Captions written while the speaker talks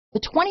The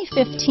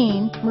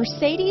 2015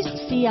 Mercedes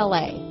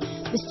CLA.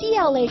 The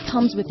CLA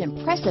comes with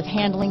impressive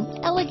handling,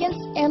 elegance,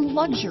 and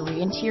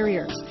luxury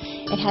interiors.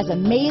 It has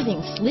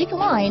amazing sleek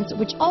lines,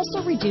 which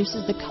also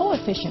reduces the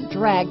coefficient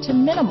drag to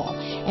minimal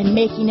and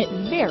making it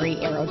very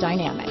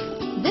aerodynamic.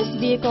 This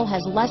vehicle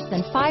has less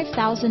than 5,000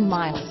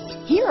 miles.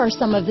 Here are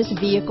some of this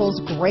vehicle's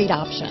great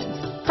options: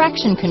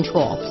 traction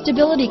control,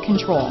 stability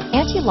control,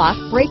 anti-lock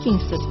braking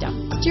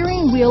system,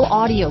 steering wheel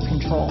audio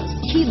controls,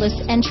 keyless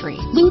entry,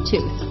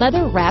 Bluetooth,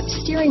 leather-wrapped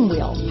steering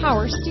wheel,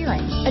 power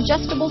steering,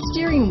 adjustable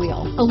steering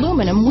wheel,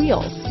 aluminum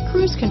wheels,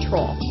 cruise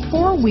control,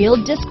 four-wheel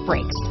disc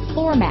brakes,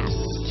 floor mats,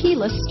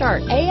 keyless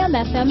start,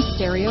 AM/FM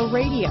stereo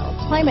radio,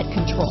 climate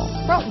control,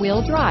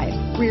 front-wheel drive,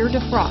 rear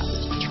defrost,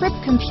 trip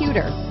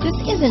computer. This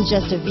isn't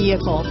just a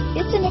vehicle,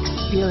 it's an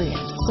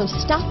experience. So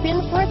stop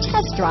in for a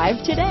test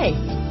drive today.